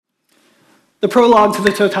The prologue to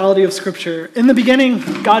the totality of Scripture. In the beginning,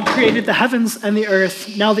 God created the heavens and the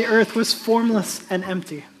earth. Now the earth was formless and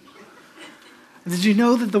empty. Did you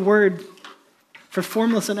know that the word for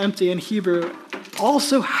formless and empty in Hebrew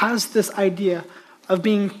also has this idea of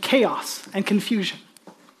being chaos and confusion?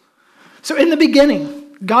 So in the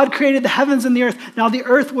beginning, God created the heavens and the earth. Now the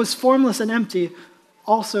earth was formless and empty,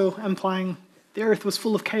 also implying the earth was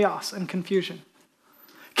full of chaos and confusion.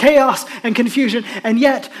 Chaos and confusion, and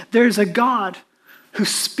yet there's a God who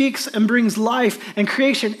speaks and brings life and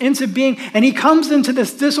creation into being, and he comes into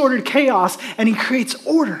this disordered chaos and he creates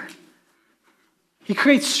order. He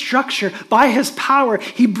creates structure. By his power,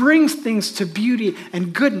 he brings things to beauty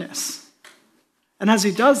and goodness. And as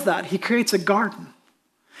he does that, he creates a garden.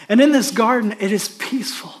 And in this garden, it is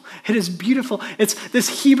peaceful. It is beautiful. It's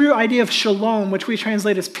this Hebrew idea of shalom, which we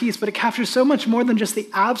translate as peace, but it captures so much more than just the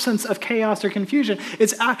absence of chaos or confusion.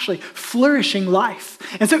 It's actually flourishing life.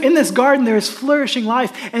 And so in this garden, there is flourishing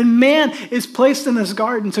life, and man is placed in this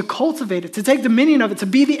garden to cultivate it, to take dominion of it, to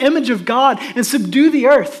be the image of God and subdue the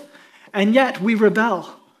earth. And yet we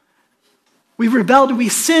rebel. We rebelled, we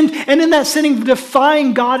sinned, and in that sinning,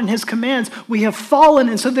 defying God and his commands, we have fallen,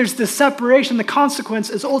 and so there's this separation. The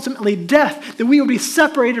consequence is ultimately death, that we will be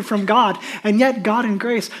separated from God, and yet God in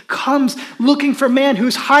grace comes looking for man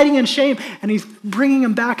who's hiding in shame, and he's bringing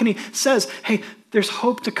him back, and he says, hey, there's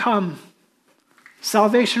hope to come.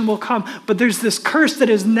 Salvation will come, but there's this curse that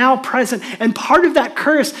is now present, and part of that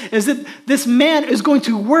curse is that this man is going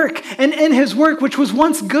to work, and in his work, which was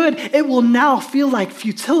once good, it will now feel like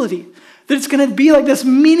futility. That it's going to be like this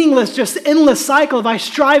meaningless, just endless cycle of I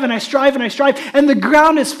strive and I strive and I strive, and the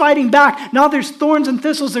ground is fighting back. Now there's thorns and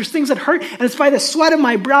thistles, there's things that hurt, and it's by the sweat of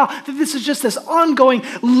my brow that this is just this ongoing,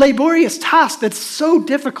 laborious task that's so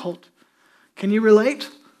difficult. Can you relate?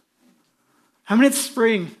 I mean, it's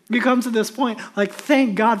spring. You come to this point, like,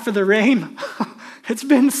 thank God for the rain. It's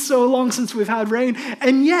been so long since we've had rain,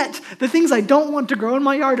 and yet the things I don't want to grow in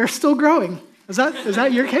my yard are still growing. Is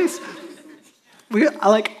that your case?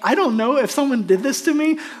 I don't know if someone did this to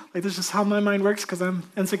me. Like, this is how my mind works because I'm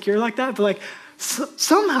insecure like that. But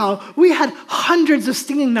somehow we had hundreds of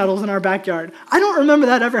stinging nettles in our backyard. I don't remember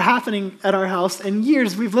that ever happening at our house in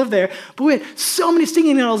years we've lived there. But we had so many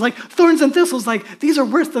stinging nettles, like thorns and thistles. Like, these are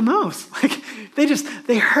worse than most. Like,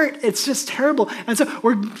 they hurt. It's just terrible. And so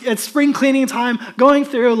it's spring cleaning time, going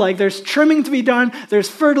through, like, there's trimming to be done, there's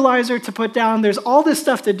fertilizer to put down, there's all this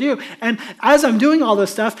stuff to do. And as I'm doing all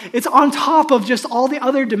this stuff, it's on top of just all the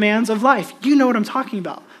other demands of life. You know what I'm talking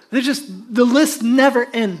about. The list never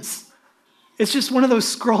ends. It's just one of those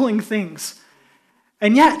scrolling things.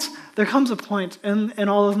 And yet, there comes a point in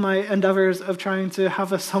all of my endeavors of trying to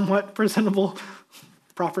have a somewhat presentable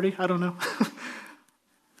property, I don't know,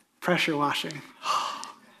 pressure washing.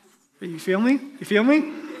 You feel me? You feel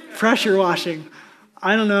me? Pressure washing.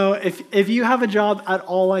 I don't know, if you have a job at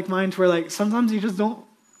all like mine to where, like, sometimes you just don't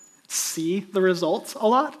see the results a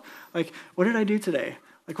lot. Like, what did I do today?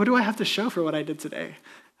 Like, what do I have to show for what I did today?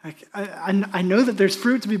 Like, I know that there's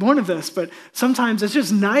fruit to be born of this, but sometimes it's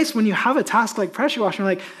just nice when you have a task like pressure washing,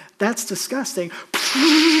 like, that's disgusting.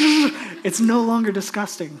 It's no longer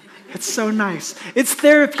disgusting. It's so nice. It's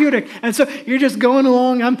therapeutic. And so you're just going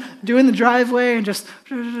along, I'm doing the driveway and just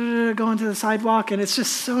going to the sidewalk, and it's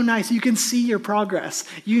just so nice. You can see your progress.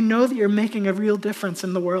 You know that you're making a real difference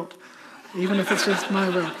in the world, even if it's just my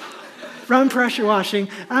world. From pressure washing,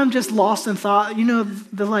 I'm just lost in thought. You know,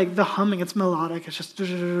 the humming, it's melodic. It's just,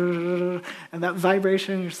 and that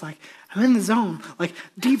vibration, you're just like, I'm in the zone. Like,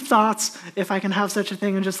 deep thoughts, if I can have such a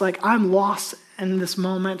thing, and just like, I'm lost in this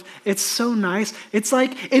moment. It's so nice. It's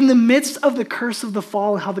like in the midst of the curse of the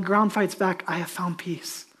fall and how the ground fights back, I have found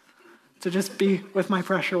peace. To just be with my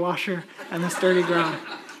pressure washer and this dirty ground.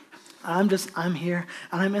 I'm here,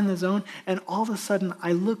 and I'm in the zone, and all of a sudden,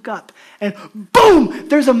 I look up, and boom,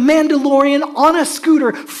 there's a Mandalorian on a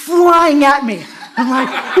scooter flying at me. I'm like,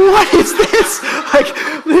 what is this? Like,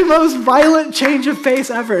 the most violent change of pace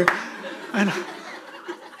ever. And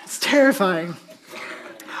it's terrifying.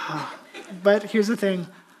 But here's the thing.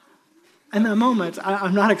 In that moment,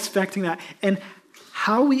 I'm not expecting that. And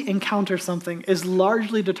how we encounter something is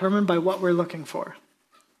largely determined by what we're looking for.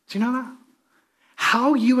 Do you know that?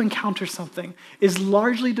 How you encounter something is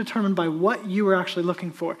largely determined by what you are actually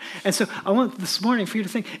looking for. And so I want this morning for you to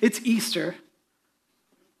think, it's Easter.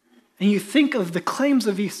 And you think of the claims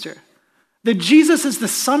of Easter. That Jesus is the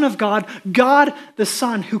Son of God, God the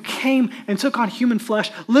Son, who came and took on human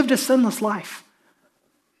flesh, lived a sinless life.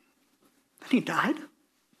 Then he died.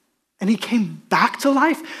 And he came back to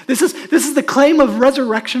life. This is the claim of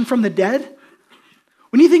resurrection from the dead.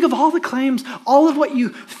 When you think of all the claims, all of what you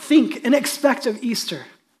think and expect of Easter,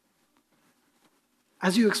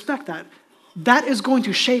 as you expect that, that is going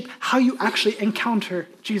to shape how you actually encounter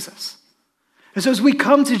Jesus. And so as we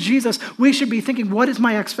come to Jesus, we should be thinking, what is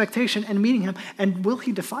my expectation in meeting him? And will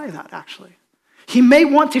he defy that, actually? He may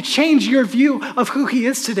want to change your view of who he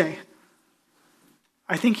is today.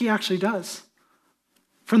 I think he actually does.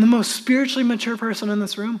 From the most spiritually mature person in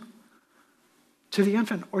this room to the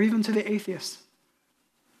infant or even to the atheist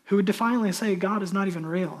who would defiantly say God is not even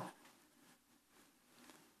real.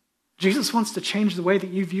 Jesus wants to change the way that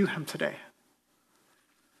you view him today.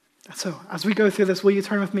 So as we go through this, will you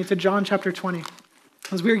turn with me to John chapter 20?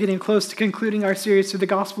 As we're getting close to concluding our series through the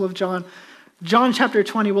Gospel of John, John chapter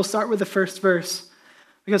 20, we'll start with the first verse.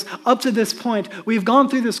 Because up to this point, we've gone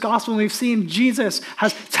through this gospel and we've seen Jesus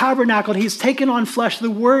has tabernacled. He's taken on flesh.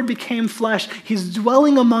 The Word became flesh. He's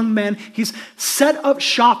dwelling among men. He's set up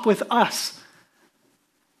shop with us.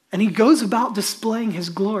 And he goes about displaying his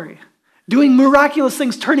glory, doing miraculous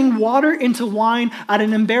things, turning water into wine at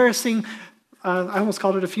an embarrassing I almost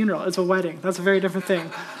called it a funeral. It's a wedding. That's a very different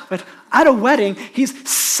thing. But at a wedding, he's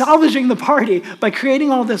salvaging the party by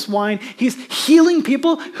creating all this wine. He's healing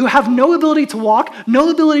people who have no ability to walk,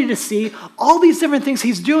 no ability to see, all these different things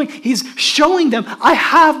he's doing. He's showing them, I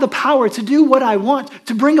have the power to do what I want,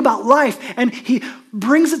 to bring about life. And he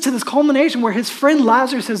brings it to this culmination where his friend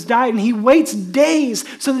Lazarus has died, and he waits days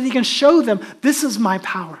so that he can show them, this is my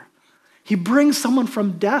power. He brings someone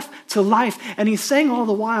from death to life, and he's saying all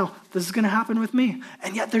the while, this is going to happen with me.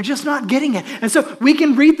 And yet they're just not getting it. And so we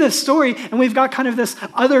can read this story, and we've got kind of this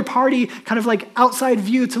other party, kind of like outside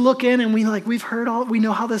view to look in, and we've heard we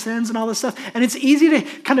know how this ends and all this stuff. And it's easy to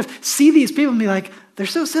kind of see these people and be like, they're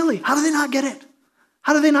so silly. How do they not get it?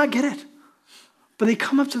 How do they not get it? But they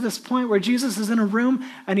come up to this point where Jesus is in a room,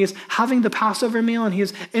 and he is having the Passover meal, and he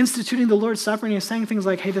is instituting the Lord's Supper, and he is saying things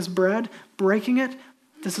like, hey, this bread, breaking it,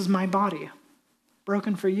 this is my body,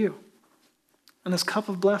 broken for you. And this cup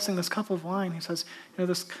of blessing, this cup of wine, he says,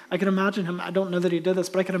 I can imagine him, I don't know that he did this,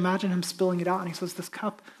 but I can imagine him spilling it out. And he says, this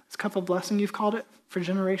cup of blessing, you've called it for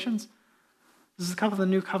generations, this is the cup of the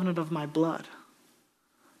new covenant of my blood,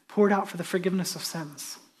 poured out for the forgiveness of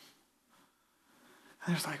sins.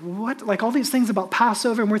 And there's like, what? Like all these things about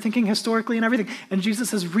Passover, and we're thinking historically and everything. And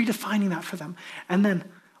Jesus is redefining that for them. And then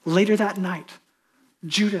later that night,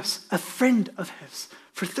 Judas, a friend of his,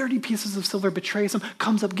 for 30 pieces of silver betrays him,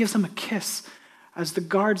 comes up, gives him a kiss, as the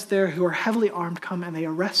guards there who are heavily armed come and they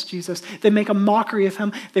arrest Jesus. They make a mockery of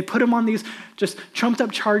him. They put him on these just trumped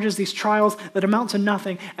up charges, these trials that amount to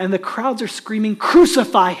nothing, and the crowds are screaming,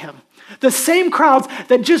 crucify him. The same crowds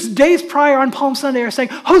that just days prior on Palm Sunday are saying,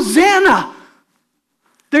 Hosanna!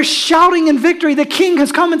 They're shouting in victory, the king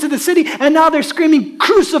has come into the city, and now they're screaming,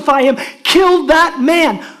 crucify him, kill that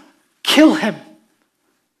man, kill him.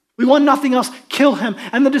 We want nothing else, kill him.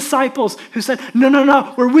 And the disciples who said,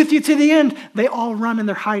 no, we're with you to the end, they all run and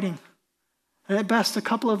they're hiding. And at best, a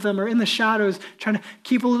couple of them are in the shadows trying to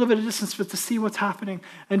keep a little bit of distance but to see what's happening.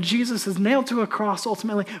 And Jesus is nailed to a cross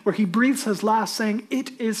ultimately where he breathes his last saying,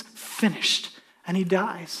 it is finished. And he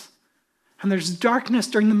dies. And there's darkness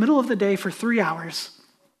during the middle of the day for 3 hours.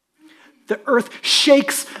 The earth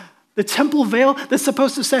shakes. The temple veil that's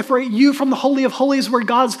supposed to separate you from the Holy of Holies where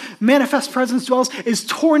God's manifest presence dwells is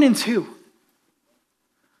torn in two.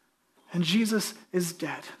 And Jesus is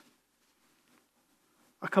dead.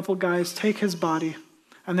 A couple guys take his body,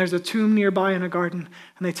 and there's a tomb nearby in a garden,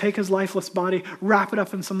 and they take his lifeless body, wrap it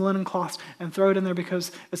up in some linen cloths, and throw it in there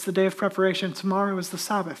because it's the day of preparation. Tomorrow is the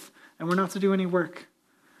Sabbath, and we're not to do any work.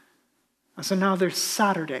 And so now there's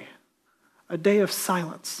Saturday, a day of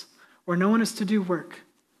silence, where no one is to do work.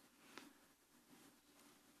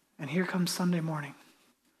 And here comes Sunday morning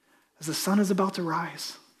as the sun is about to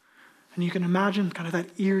rise. And you can imagine kind of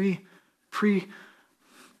that eerie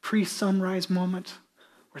pre-sunrise moment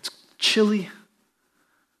where it's chilly,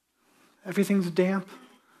 everything's damp,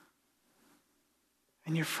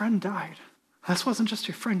 and your friend died. This wasn't just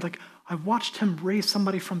your friend. Like, I watched him raise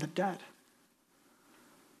somebody from the dead.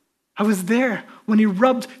 I was there when he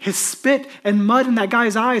rubbed his spit and mud in that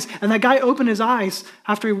guy's eyes, and that guy opened his eyes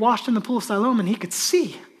after he washed in the pool of Siloam, and he could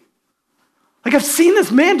see. Like, I've seen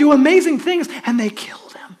this man do amazing things, and they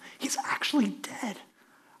killed him. He's actually dead.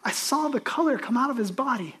 I saw the color come out of his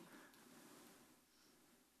body.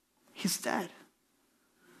 He's dead.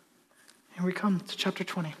 And we come to chapter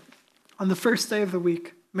 20. On the first day of the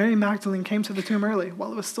week, Mary Magdalene came to the tomb early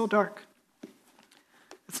while it was still dark.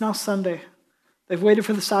 It's now Sunday. They've waited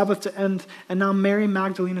for the Sabbath to end, and now Mary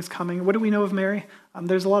Magdalene is coming. What do we know of Mary?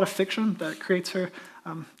 There's a lot of fiction that creates her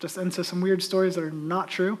just into some weird stories that are not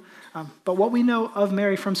true. But what we know of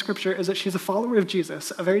Mary from Scripture is that she's a follower of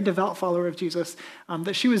Jesus, a very devout follower of Jesus,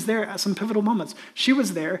 that she was there at some pivotal moments. She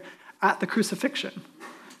was there at the crucifixion.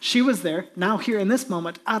 She was there, now here in this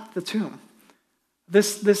moment, at the tomb.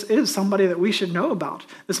 This is somebody that we should know about.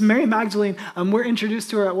 This Mary Magdalene, we're introduced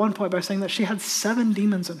to her at one point by saying that she had 7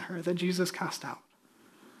 demons in her that Jesus cast out.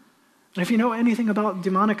 And if you know anything about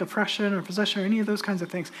demonic oppression or possession or any of those kinds of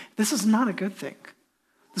things, this is not a good thing.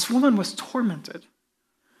 This woman was tormented.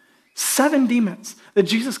 7 demons that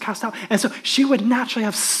Jesus cast out. And so she would naturally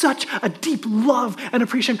have such a deep love and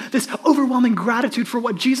appreciation, this overwhelming gratitude for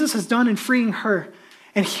what Jesus has done in freeing her.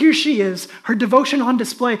 And here she is, her devotion on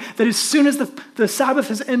display, that as soon as the Sabbath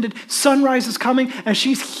has ended, sunrise is coming, and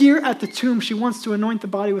she's here at the tomb. She wants to anoint the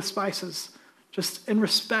body with spices, just in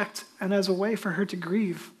respect and as a way for her to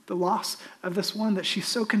grieve the loss of this one that she's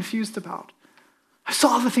so confused about. I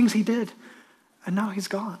saw the things he did, and now he's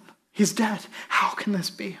gone. He's dead. How can this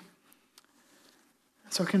be?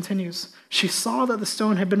 So it continues. She saw that the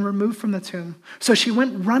stone had been removed from the tomb. So she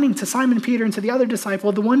went running to Simon Peter and to the other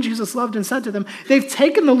disciple, the one Jesus loved, and said to them, "They've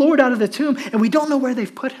taken the Lord out of the tomb, and we don't know where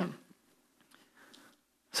they've put him."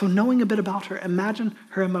 So knowing a bit about her, imagine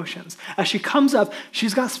her emotions. As she comes up,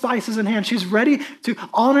 she's got spices in hand. She's ready to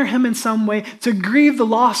honor him in some way, to grieve the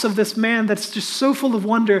loss of this man that's just so full of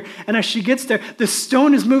wonder. And as she gets there, the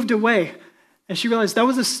stone is moved away. And she realized that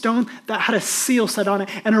was a stone that had a seal set on it,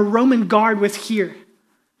 and a Roman guard was here.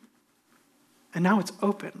 And now it's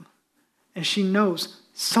open. And she knows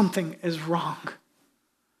something is wrong.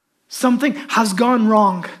 Something has gone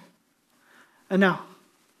wrong. And now,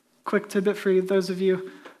 quick tidbit for those of you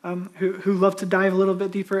who love to dive a little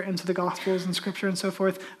bit deeper into the Gospels and Scripture and so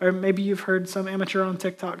forth, or maybe you've heard some amateur on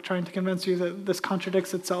TikTok trying to convince you that this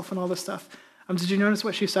contradicts itself and all this stuff. Did you notice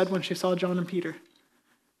what she said when she saw John and Peter?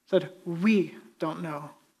 She said, "We don't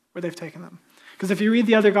know where they've taken them." Because if you read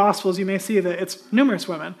the other Gospels, you may see that it's numerous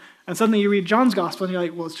women. And suddenly you read John's Gospel and you're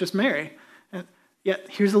like, well, it's just Mary. And yet,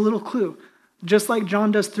 here's a little clue. Just like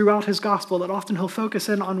John does throughout his Gospel, that often he'll focus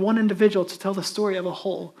in on one individual to tell the story of a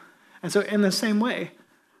whole. And so in the same way,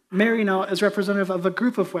 Mary now is representative of a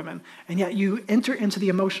group of women. And yet you enter into the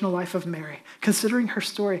emotional life of Mary, considering her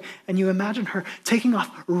story, and you imagine her taking off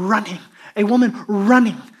running, a woman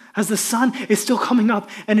running, as the sun is still coming up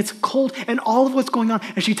and it's cold and all of what's going on.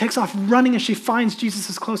 And she takes off running and she finds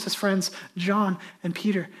Jesus' closest friends, John and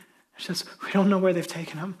Peter. She says, "We don't know where they've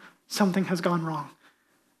taken him. Something has gone wrong."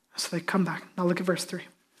 So they come back. Now look at verse 3.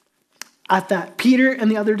 At that, Peter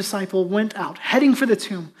and the other disciple went out, heading for the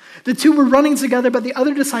tomb. The two were running together, but the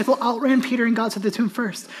other disciple outran Peter and got to the tomb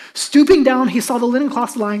first. Stooping down, he saw the linen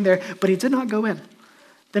cloths lying there, but he did not go in.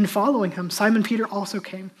 Then following him, Simon Peter also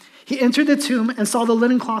came. He entered the tomb and saw the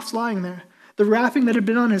linen cloths lying there. The wrapping that had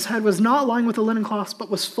been on his head was not lying with the linen cloths, but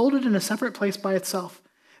was folded in a separate place by itself.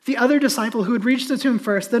 The other disciple who had reached the tomb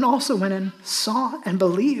first then also went in, saw, and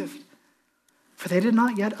believed. For they did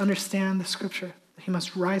not yet understand the scripture that he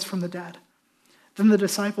must rise from the dead. Then the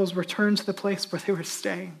disciples returned to the place where they were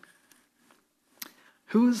staying.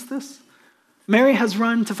 Who is this? Mary has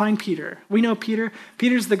run to find Peter. We know Peter.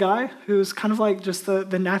 Peter's the guy who's kind of like just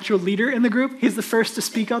the natural leader in the group. He's the first to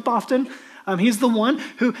speak up often. He's the one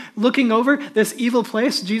who, looking over this evil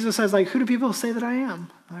place, Jesus says, like, "Who do people say that I am?"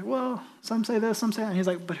 I'm like, "Well, some say this, some say that." And he's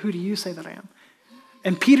like, "But who do you say that I am?"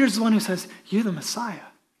 And Peter's the one who says, "You're the Messiah.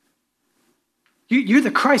 You're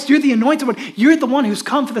the Christ. You're the anointed one. You're the one who's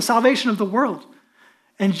come for the salvation of the world."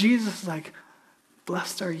 And Jesus is like,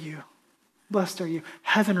 "Blessed are you. Blessed are you.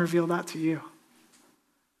 Heaven revealed that to you."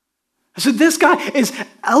 So this guy is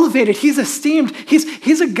elevated. He's esteemed.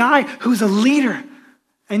 He's a guy who's a leader.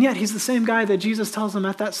 And yet he's the same guy that Jesus tells him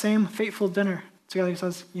at that same fateful dinner together. He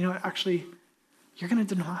says, "You know, actually, you're going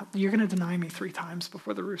to deny me 3 times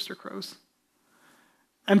before the rooster crows."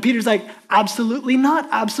 And Peter's like, "Absolutely not.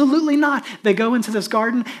 Absolutely not." They go into this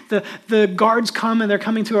garden. The guards come and they're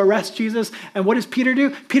coming to arrest Jesus. And what does Peter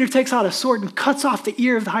do? Peter takes out a sword and cuts off the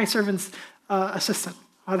ear of the high servant's assistant,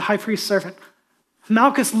 the high priest's servant.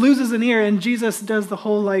 Malchus loses an ear, and Jesus does the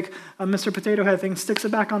whole Mr. Potato Head thing, sticks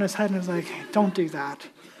it back on his head, and is like, "Don't do that."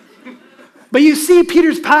 But you see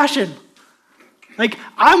Peter's passion. Like,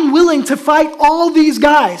 "I'm willing to fight all these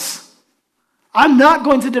guys. I'm not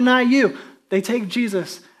going to deny you." They take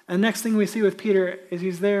Jesus, and next thing we see with Peter is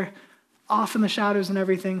he's there off in the shadows and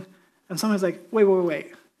everything, and someone's like,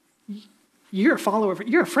 wait. You're a follower,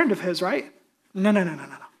 you're a friend of his, right? No.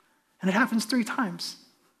 And it happens 3 times,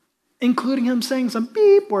 including him saying some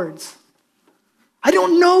beep words. "I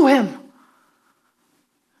don't know him."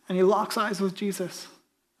 And he locks eyes with Jesus.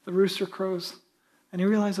 The rooster crows, and he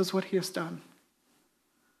realizes what he has done.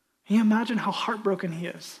 Can you imagine how heartbroken he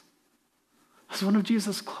is? As one of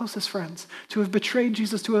Jesus' closest friends, to have betrayed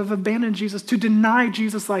Jesus, to have abandoned Jesus, to deny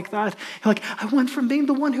Jesus like that. You're like, "I went from being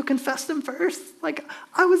the one who confessed him first. Like,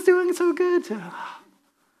 I was doing so good."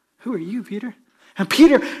 who are you, Peter? And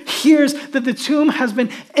Peter hears that the tomb has been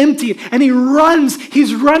emptied, and he runs.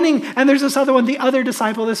 He's running, and there's this other one, the other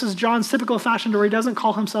disciple. This is John's typical fashion where he doesn't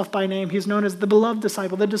call himself by name. He's known as the beloved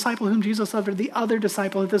disciple, the disciple whom Jesus loved, or the other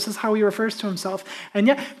disciple. This is how he refers to himself. And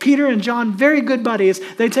yet, Peter and John, very good buddies,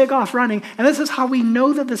 they take off running, and this is how we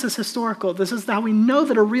know that this is historical. This is how we know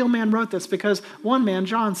that a real man wrote this, because one man,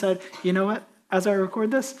 John, said, you know what, as I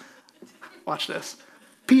record this, watch this.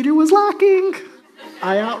 Peter was lacking.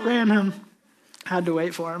 I outran him. Had to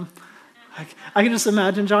wait for him. I can just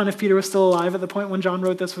imagine John, if Peter was still alive at the point when John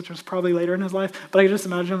wrote this, which was probably later in his life, but I can just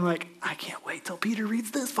imagine him like, I can't wait till Peter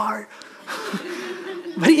reads this part.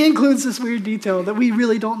 But he includes this weird detail that we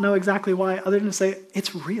really don't know exactly why, other than to say,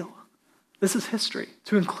 it's real. This is history,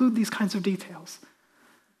 to include these kinds of details.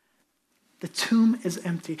 The tomb is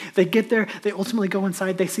empty. They get there, they ultimately go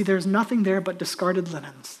inside, they see there's nothing there but discarded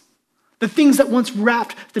linens. The things that once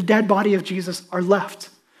wrapped the dead body of Jesus are left.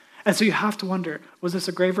 And so you have to wonder, was this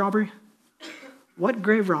a grave robbery? What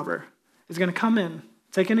grave robber is going to come in,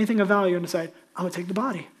 take anything of value, and decide, I'm going to take the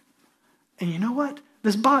body? And you know what?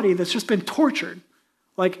 This body that's just been tortured,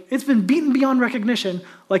 like it's been beaten beyond recognition,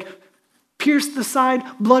 like pierced the side,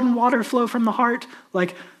 blood and water flow from the heart,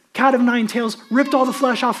 like cat of nine tails, ripped all the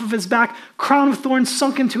flesh off of his back, crown of thorns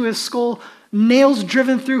sunk into his skull, nails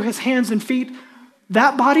driven through his hands and feet.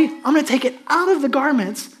 That body, I'm going to take it out of the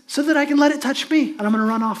garments so that I can let it touch me, and I'm going to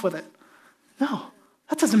run off with it. No,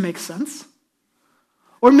 that doesn't make sense.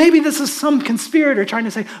 Or maybe this is some conspirator trying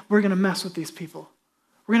to say, we're going to mess with these people.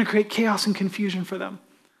 We're going to create chaos and confusion for them.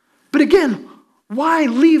 But again, why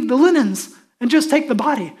leave the linens and just take the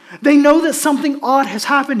body? They know that something odd has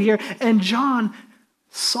happened here, and John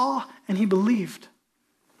saw and he believed.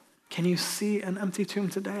 Can you see an empty tomb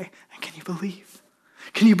today? And can you believe?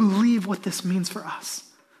 Can you believe what this means for us?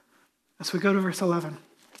 As we go to verse 11.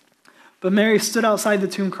 But Mary stood outside the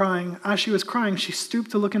tomb crying. As she was crying, she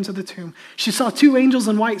stooped to look into the tomb. She saw two angels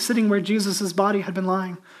in white sitting where Jesus' body had been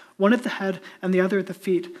lying, one at the head and the other at the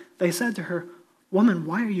feet. They said to her, "Woman,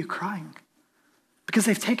 why are you crying?" "Because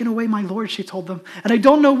they've taken away my Lord," she told them, "and I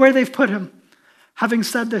don't know where they've put him." Having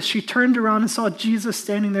said this, she turned around and saw Jesus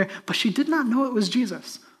standing there, but she did not know it was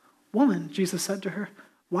Jesus. "Woman," Jesus said to her,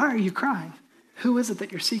 "why are you crying? Who is it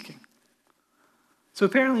that you're seeking?" So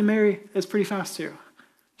apparently Mary is pretty fast too.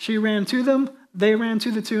 She ran to them, they ran to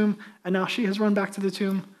the tomb, and now she has run back to the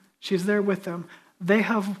tomb. She's there with them. They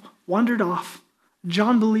have wandered off.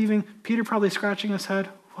 John believing, Peter probably scratching his head.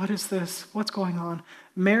 What is this? What's going on?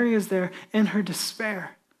 Mary is there in her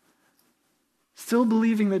despair, still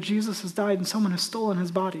believing that Jesus has died and someone has stolen his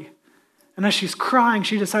body. And as she's crying,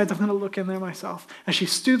 she decides, I'm going to look in there myself. And she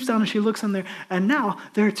stoops down and she looks in there, and now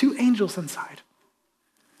there are two angels inside.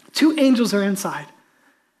 Two angels are inside.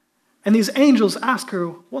 And these angels ask her,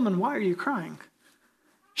 "Woman, why are you crying?"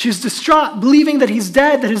 She's distraught, believing that he's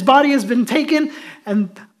dead, that his body has been taken.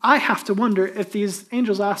 And I have to wonder if these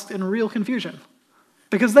angels asked in real confusion,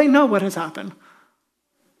 because they know what has happened.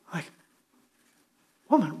 Like,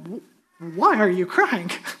 "Woman, why are you crying?"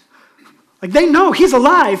 Like, they know he's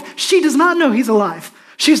alive. She does not know he's alive.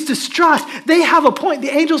 She's distraught. They have a point.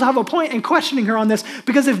 The angels have a point in questioning her on this,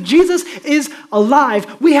 because if Jesus is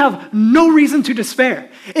alive, we have no reason to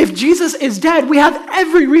despair. If Jesus is dead, we have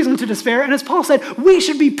every reason to despair. And as Paul said, we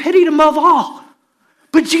should be pitied above all.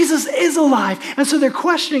 But Jesus is alive. And so they're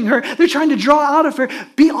questioning her. They're trying to draw out of her,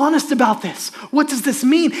 be honest about this. What does this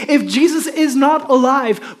mean? If Jesus is not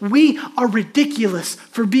alive, we are ridiculous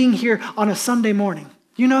for being here on a Sunday morning.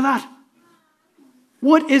 You know that?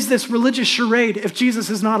 What is this religious charade if Jesus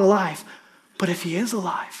is not alive? But if he is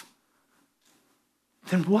alive,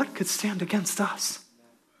 then what could stand against us?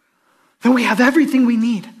 Then we have everything we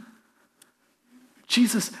need.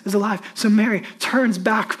 Jesus is alive. So Mary turns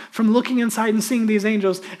back from looking inside and seeing these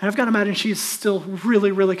angels. And I've got to imagine she's still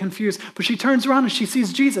really, really confused. But she turns around and she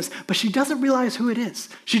sees Jesus. But she doesn't realize who it is.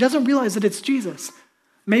 She doesn't realize that it's Jesus.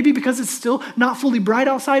 Maybe because it's still not fully bright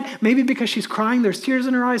outside. Maybe because she's crying. There's tears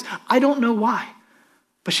in her eyes. I don't know why.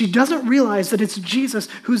 But she doesn't realize that it's Jesus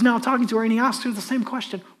who's now talking to her, and he asks her the same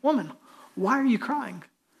question. "Woman, why are you crying?"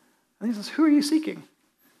 And he says, "Who are you seeking?"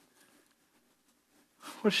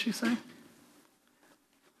 What does she say?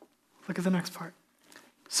 Look at the next part.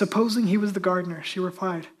 "Supposing he was the gardener," she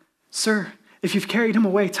replied, "Sir, if you've carried him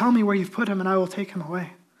away, tell me where you've put him, and I will take him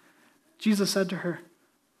away." Jesus said to her,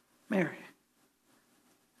 "Mary."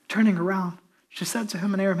 Turning around, she said to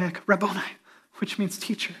him in Aramaic, "Rabboni," which means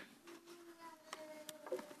teacher.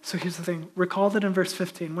 So here's the thing. Recall that in verse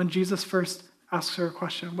 15, when Jesus first asks her a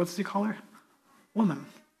question, what does he call her? Woman.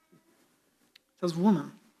 He says,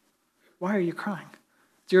 "Woman, why are you crying?"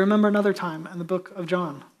 Do you remember another time in the book of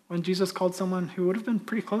John when Jesus called someone who would have been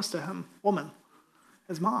pretty close to him, woman,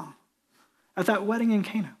 his mom, at that wedding in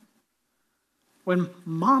Cana. When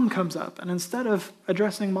mom comes up, and instead of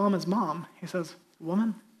addressing mom as mom, he says,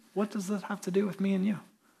 woman, what does that have to do with me and you?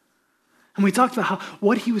 And we talked about how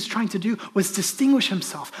what he was trying to do was distinguish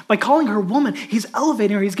himself. By calling her woman, he's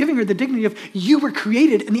elevating her, he's giving her the dignity of, you were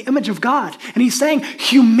created in the image of God. And he's saying,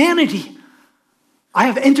 humanity, I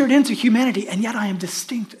have entered into humanity, and yet I am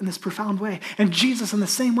distinct in this profound way. And Jesus, in the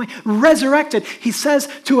same way, resurrected, he says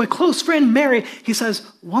to a close friend, Mary, he says,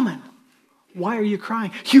 woman, why are you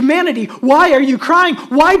crying? Humanity, why are you crying?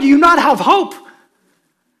 Why do you not have hope?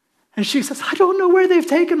 And she says, I don't know where they've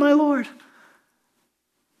taken my Lord.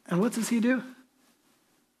 And what does he do?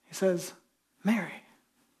 He says, Mary.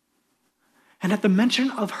 And at the mention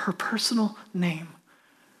of her personal name,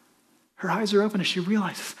 her eyes are open as she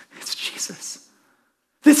realizes it's Jesus.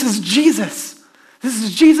 This is Jesus. This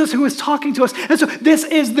is Jesus who is talking to us. And so this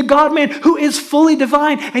is the God-man who is fully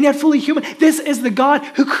divine and yet fully human. This is the God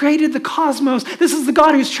who created the cosmos. This is the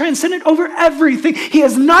God who's transcendent over everything. He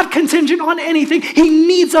is not contingent on anything. He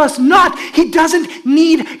needs us not. He doesn't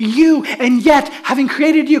need you. And yet, having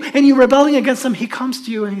created you and you rebelling against him, he comes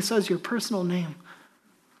to you and he says your personal name.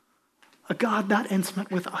 A God that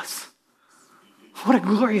intimate with us. What a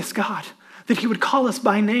glorious God. That he would call us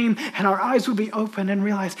by name and our eyes would be open and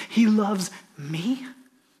realize he loves me.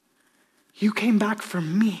 You came back for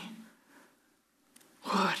me.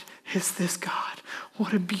 What is this God?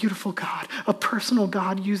 What a beautiful God, a personal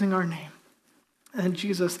God using our name. And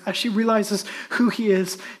Jesus, as she realizes who he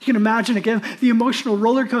is, you can imagine again the emotional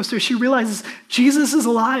roller coaster. She realizes Jesus is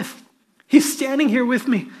alive. He's standing here with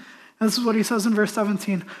me. And this is what he says in verse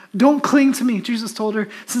 17. Don't cling to me, Jesus told her,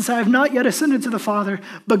 since I have not yet ascended to the Father,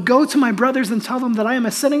 but go to my brothers and tell them that I am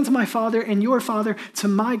ascending to my Father and your Father, to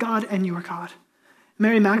my God and your God.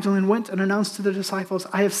 Mary Magdalene went and announced to the disciples,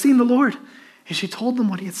 I have seen the Lord. And she told them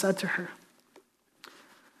what he had said to her.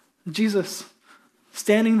 Jesus,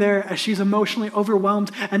 standing there as she's emotionally overwhelmed,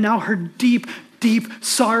 and now her deep, deep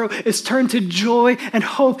sorrow is turned to joy and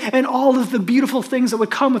hope and all of the beautiful things that would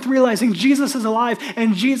come with realizing Jesus is alive.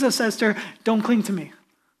 And Jesus says to her, don't cling to me.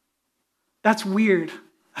 That's weird.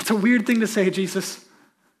 That's a weird thing to say, Jesus.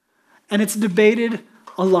 And it's debated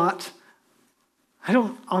a lot. I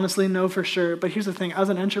don't honestly know for sure, but here's the thing. As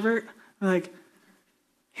an introvert, I'm like,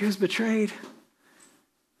 he was betrayed.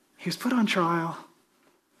 He was put on trial.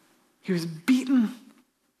 He was beaten.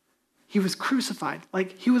 He was crucified.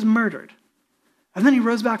 Like, he was murdered. And then he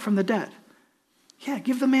rose back from the dead. Yeah,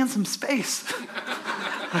 give the man some space.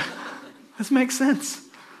 This makes sense.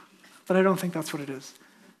 But I don't think that's what it is.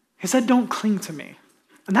 He said, don't cling to me.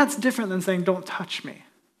 And that's different than saying, don't touch me.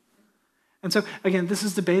 And so, again, this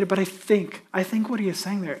is debated, but I think what he is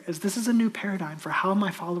saying there is this is a new paradigm for how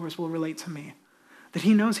my followers will relate to me. That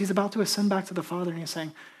he knows he's about to ascend back to the Father, and he's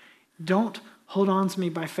saying, don't hold on to me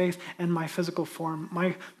by faith and my physical form,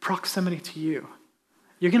 my proximity to you.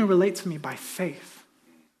 You're going to relate to me by faith.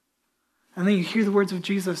 And then you hear the words of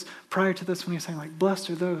Jesus prior to this when he's saying, like, blessed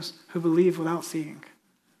are those who believe without seeing.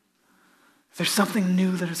 There's something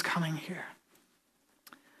new that is coming here.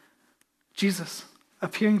 Jesus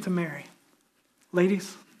appearing to Mary.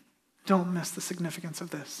 Ladies, don't miss the significance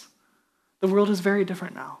of this. The world is very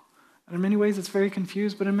different now. And in many ways, it's very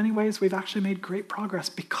confused, but in many ways, we've actually made great progress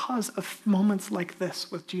because of moments like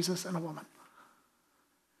this with Jesus and a woman.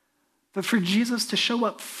 But for Jesus to show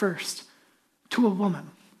up first to a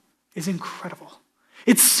woman is incredible.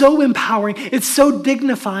 It's so empowering. It's so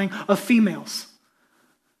dignifying of females.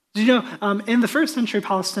 Do you know, in the first century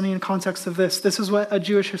Palestinian context of this is what a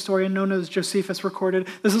Jewish historian known as Josephus recorded.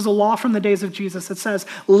 This is a law from the days of Jesus. It says,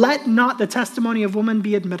 let not the testimony of women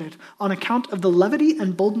be admitted on account of the levity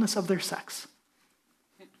and boldness of their sex.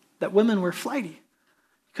 That women were flighty.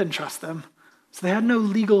 You couldn't trust them. So they had no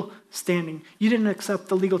legal standing. You didn't accept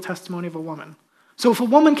the legal testimony of a woman. So if a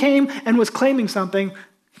woman came and was claiming something,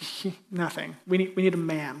 nothing. We need a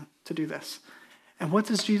man to do this. And what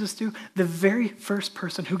does Jesus do? The very first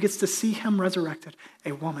person who gets to see him resurrected,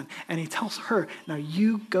 a woman. And he tells her, now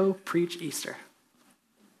you go preach Easter.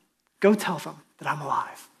 Go tell them that I'm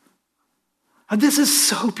alive. Now, this is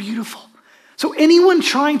so beautiful. So anyone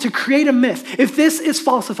trying to create a myth, if this is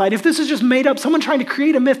falsified, if this is just made up, someone trying to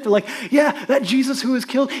create a myth, they're like, yeah, that Jesus who was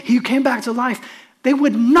killed, he came back to life. They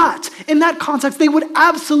would not, in that context, they would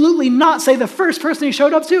absolutely not say the first person he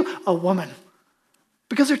showed up to, a woman.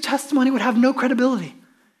 Because their testimony would have no credibility.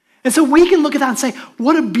 And so we can look at that and say,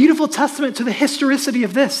 what a beautiful testament to the historicity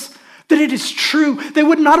of this. That it is true. They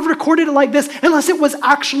would not have recorded it like this unless it was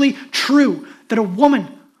actually true. That a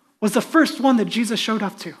woman was the first one that Jesus showed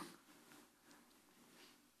up to.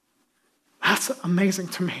 That's amazing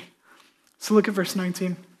to me. So look at verse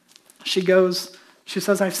 19. She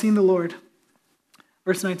says, I've seen the Lord.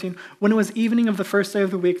 Verse 19, when it was evening of the first day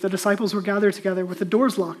of the week, the disciples were gathered together with the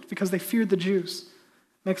doors locked because they feared the Jews.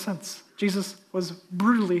 Makes sense. Jesus was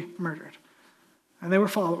brutally murdered. And they were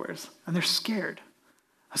followers, and they're scared.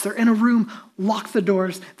 As they're in a room, locked the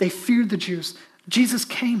doors, they feared the Jews. Jesus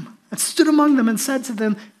came and stood among them and said to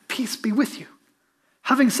them, peace be with you.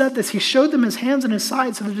 Having said this, he showed them his hands and his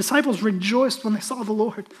side, so the disciples rejoiced when they saw the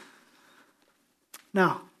Lord.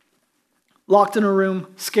 Now, locked in a room,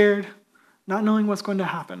 scared, not knowing what's going to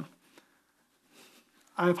happen.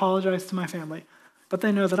 I apologize to my family, but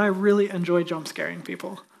they know that I really enjoy jump scaring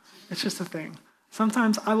people. It's just a thing.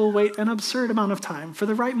 Sometimes I will wait an absurd amount of time for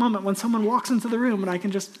the right moment when someone walks into the room and I can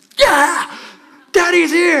just, yeah,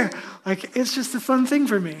 Daddy's here. Like, it's just a fun thing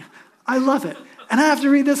for me. I love it. And I have to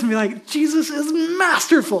read this and be like, Jesus is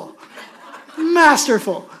masterful.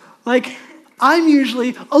 Masterful. Like, I'm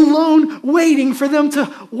usually alone waiting for them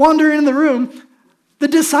to wander in the room. The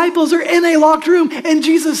disciples are in a locked room and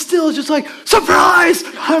Jesus still is just like, surprise,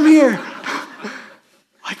 I'm here.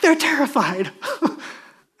 Like, they're terrified.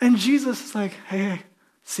 And Jesus is like, hey,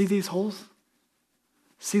 see these holes?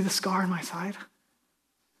 See the scar in my side?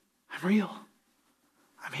 I'm real.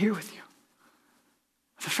 I'm here with you.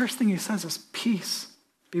 The first thing he says is, peace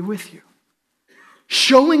be with you.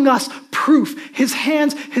 Showing us proof. His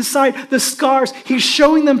hands, his side, the scars. He's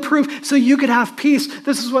showing them proof so you could have peace.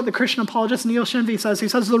 This is what the Christian apologist Neil Shenvi says. He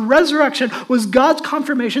says, the resurrection was God's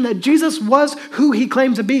confirmation that Jesus was who he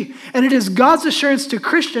claimed to be. And it is God's assurance to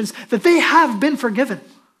Christians that they have been forgiven.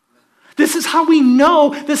 This is how we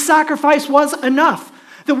know the sacrifice was enough.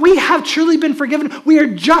 That we have truly been forgiven. We are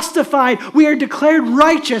justified. We are declared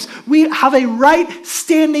righteous. We have a right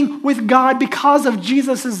standing with God because of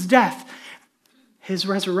Jesus' death. His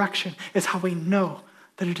resurrection is how we know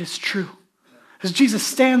that it is true. As Jesus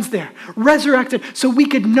stands there, resurrected, so we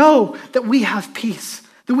could know that we have peace,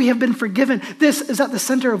 that we have been forgiven. This is at the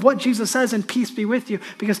center of what Jesus says, and peace be with you,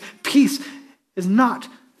 because peace is not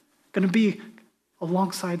going to be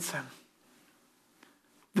alongside sin.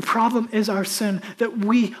 The problem is our sin, that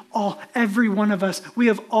we all, every one of us, we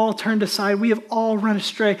have all turned aside. We have all run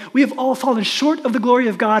astray. We have all fallen short of the glory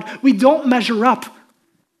of God. We don't measure up.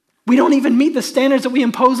 We don't even meet the standards that we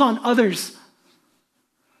impose on others.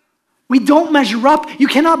 We don't measure up. You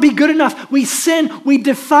cannot be good enough. We sin. We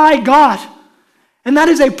defy God. And that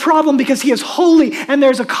is a problem because he is holy and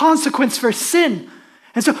there's a consequence for sin.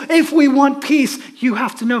 And so if we want peace, you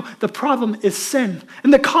have to know the problem is sin.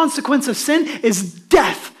 And the consequence of sin is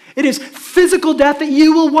death. It is physical death that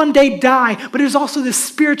you will one day die, but it is also the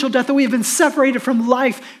spiritual death that we have been separated from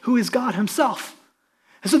life, who is God himself.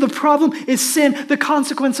 And so the problem is sin. The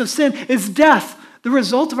consequence of sin is death. The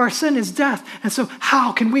result of our sin is death. And so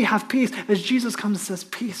how can we have peace? As Jesus comes and says,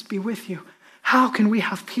 peace be with you. How can we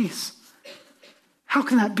have peace? How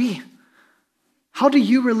can that be? How do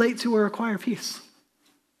you relate to or acquire peace?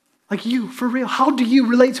 Like you, for real, how do you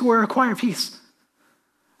relate to or acquire peace?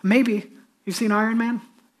 Maybe you've seen Iron Man.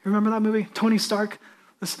 You remember that movie? Tony Stark,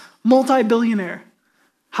 this multi-billionaire.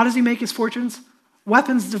 How does he make his fortunes?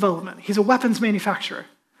 Weapons development. He's a weapons manufacturer.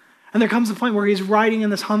 And there comes a point where he's riding in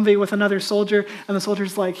this Humvee with another soldier, and the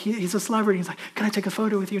soldier's like, he's a celebrity. He's like, can I take a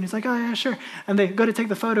photo with you? And he's like, oh yeah, sure. And they go to take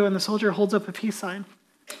the photo, and the soldier holds up a peace sign.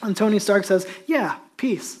 And Tony Stark says, yeah,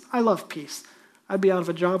 peace. I love peace. I'd be out of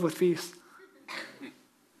a job with peace.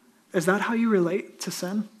 Is that how you relate to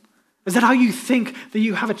sin? Is that how you think that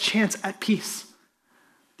you have a chance at peace?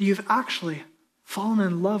 That you've actually fallen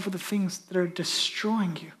in love with the things that are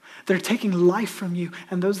destroying you, that are taking life from you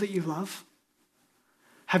and those that you love?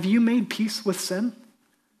 Have you made peace with sin?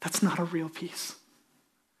 That's not a real peace.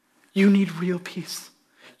 You need real peace.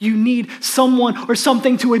 You need someone or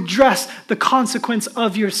something to address the consequence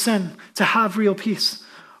of your sin to have real peace.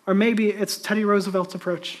 Or maybe it's Teddy Roosevelt's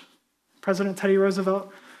approach. President Teddy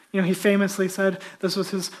Roosevelt, he famously said this was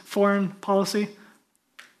his foreign policy: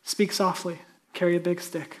 speak softly, carry a big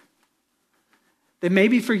stick. That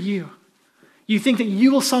maybe for you, you think that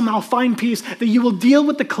you will somehow find peace, that you will deal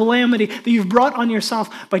with the calamity that you've brought on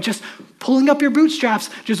yourself by just pulling up your bootstraps,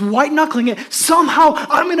 just white-knuckling it. Somehow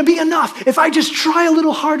I'm going to be enough. If I just try a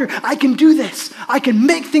little harder, I can do this. I can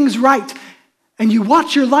make things right. And you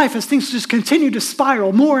watch your life as things just continue to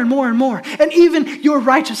spiral more and more and more. And even your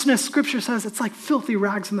righteousness, Scripture says, it's like filthy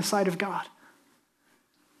rags in the sight of God.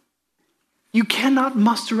 You cannot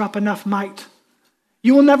muster up enough might.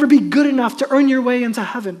 You will never be good enough to earn your way into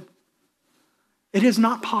heaven. It is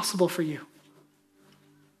not possible for you.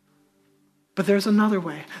 But there's another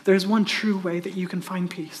way. There's one true way that you can find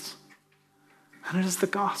peace. And it is the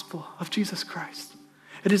gospel of Jesus Christ.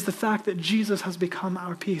 It is the fact that Jesus has become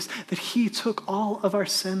our peace, that he took all of our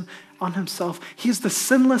sin on himself. He is the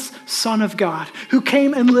sinless Son of God who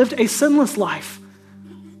came and lived a sinless life.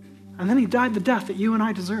 And then he died the death that you and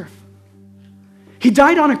I deserve. He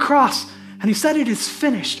died on a cross and he said, it is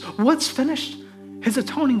finished. What's finished? His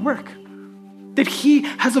atoning work. That he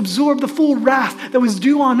has absorbed the full wrath that was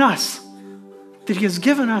due on us. That he has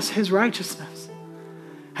given us his righteousness.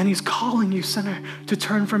 And he's calling you, sinner, to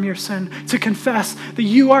turn from your sin, to confess that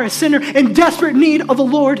you are a sinner in desperate need of a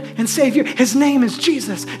Lord and Savior. His name is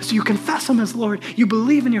Jesus. So you confess him as Lord. You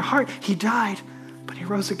believe in your heart he died, but he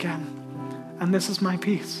rose again. And this is my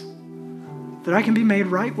peace. That I can be made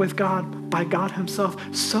right with God by God himself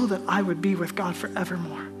so that I would be with God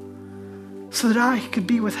forevermore. So that I could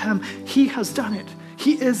be with him. He has done it.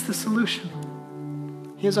 He is the solution.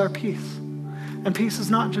 He is our peace. And peace is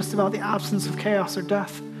not just about the absence of chaos or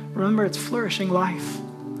death. Remember, it's flourishing life.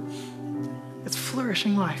 It's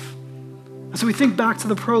flourishing life. As we think back to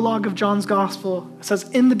the prologue of John's gospel, it says,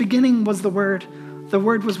 in the beginning was the Word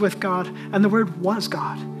was with God, and the Word was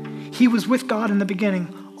God. He was with God in the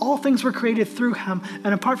beginning. All things were created through him,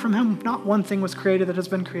 and apart from him, not one thing was created that has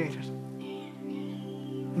been created.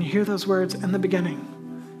 And you hear those words, in the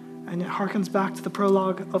beginning, and it harkens back to the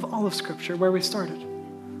prologue of all of Scripture, where we started.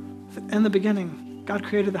 In the beginning, God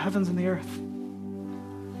created the heavens and the earth.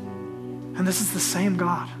 And this is the same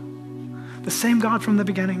God. The same God from the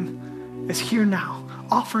beginning is here now,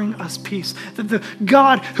 offering us peace. That the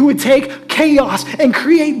God who would take chaos and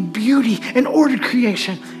create beauty and ordered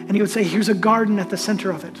creation, and he would say, here's a garden at the center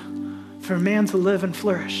of it for man to live and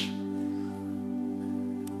flourish.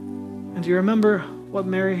 And do you remember what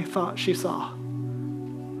Mary thought she saw?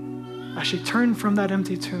 As she turned from that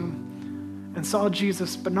empty tomb and saw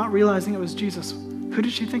Jesus, but not realizing it was Jesus, who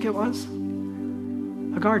did she think it was?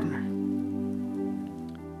 A gardener.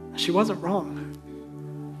 She wasn't wrong,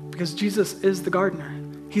 because Jesus is the gardener.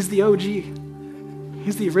 He's the OG.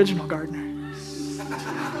 He's the original gardener.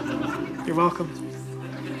 You're welcome.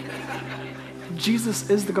 Jesus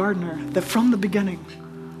is the gardener that from the beginning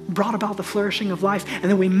brought about the flourishing of life, and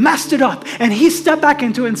then we messed it up, and he stepped back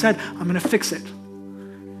into it and said, I'm going to fix it.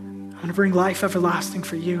 I'm going to bring life everlasting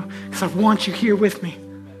for you because I want you here with me.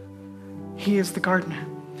 He is the gardener.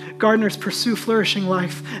 Gardeners pursue flourishing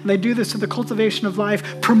life, and they do this through the cultivation of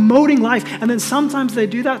life, promoting life, and then sometimes they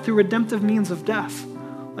do that through redemptive means of death,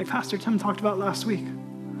 like Pastor Tim talked about last week.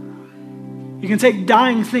 You can take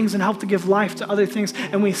dying things and help to give life to other things,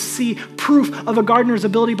 and we see proof of a gardener's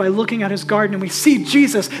ability by looking at his garden, and we see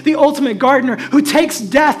Jesus, the ultimate gardener, who takes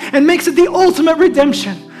death and makes it the ultimate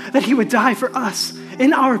redemption, that he would die for us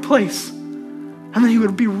in our place, and then he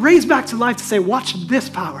would be raised back to life to say, watch this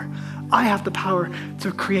power. I have the power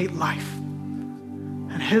to create life.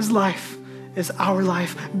 And his life is our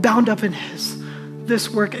life, bound up in his. This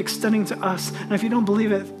work extending to us. And if you don't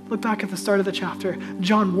believe it, look back at the start of the chapter.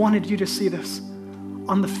 John wanted you to see this.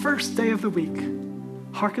 On the first day of the week,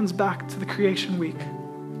 harkens back to the creation week.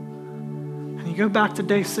 And you go back to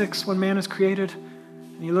day 6 when man is created,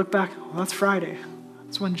 and you look back, well, that's Friday.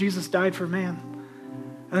 That's when Jesus died for man.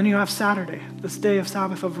 And then you have Saturday, this day of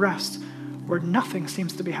Sabbath of rest, where nothing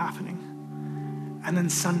seems to be happening. And then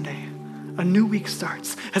Sunday, a new week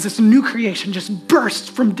starts as this new creation just bursts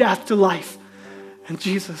from death to life. And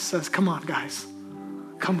Jesus says, come on, guys,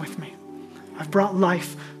 come with me. I've brought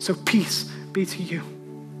life, so peace be to you.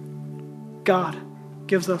 God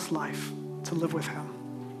gives us life to live with him.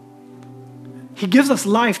 He gives us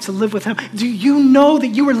life to live with him. Do you know that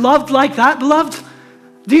you were loved like that, beloved?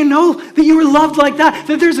 Do you know that you were loved like that?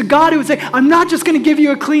 That there's a God who would say, I'm not just going to give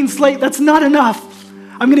you a clean slate. That's not enough.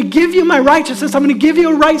 I'm going to give you my righteousness. I'm going to give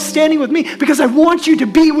you a right standing with me because I want you to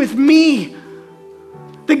be with me.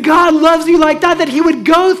 That God loves you like that he would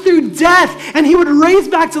go through death and he would raise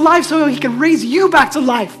back to life so he can raise you back to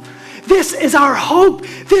life. This is our hope.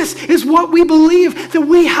 This is what we believe, that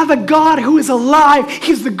we have a God who is alive.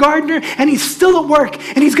 He's the gardener and he's still at work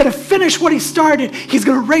and he's going to finish what he started. He's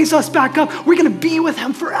going to raise us back up. We're going to be with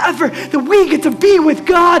him forever. That we get to be with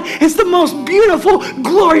God is the most beautiful,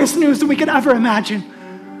 glorious news that we could ever imagine.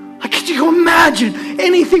 Like, could you imagine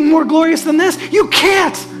anything more glorious than this? You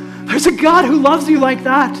can't. There's a God who loves you like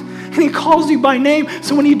that. And he calls you by name.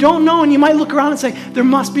 So when you don't know and you might look around and say, there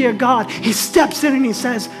must be a God. He steps in and he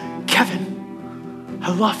says, Kevin,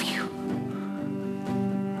 I love you.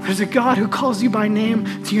 There's a God who calls you by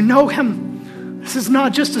name. Do you know him? This is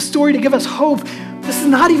not just a story to give us hope. This is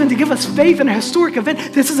not even to give us faith in a historic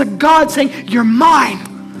event. This is a God saying, you're mine.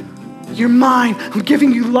 You're mine. I'm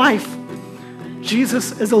giving you life.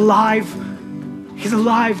 Jesus is alive. He's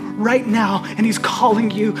alive right now, and he's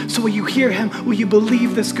calling you. So will you hear him? Will you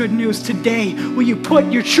believe this good news today? Will you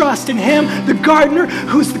put your trust in him, the gardener,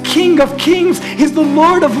 who's the King of kings? He's the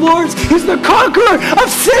Lord of lords. He's the conqueror of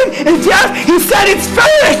sin and death. He said it's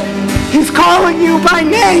finished. He's calling you by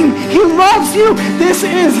name. He loves you. This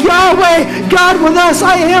is Yahweh, God with us.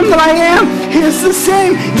 I am that I am. He is the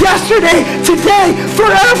same yesterday, today,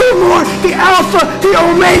 forevermore. The Alpha, the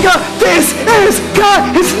Omega. This is God.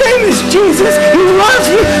 His name is Jesus. He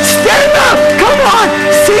loves you. Stand up. Come on.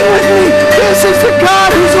 Sing with me. This is the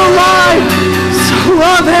God who's alive. So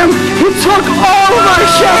love him. He took all of our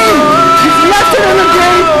shame. He's left it in the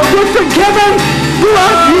grave. You're forgiven.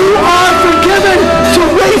 You are forgiven. So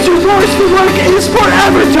raise your voice. The work is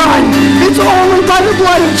forever done. It's only by the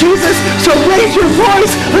blood of Jesus. So raise your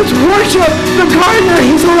voice. Let's worship the gardener.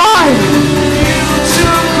 He's alive.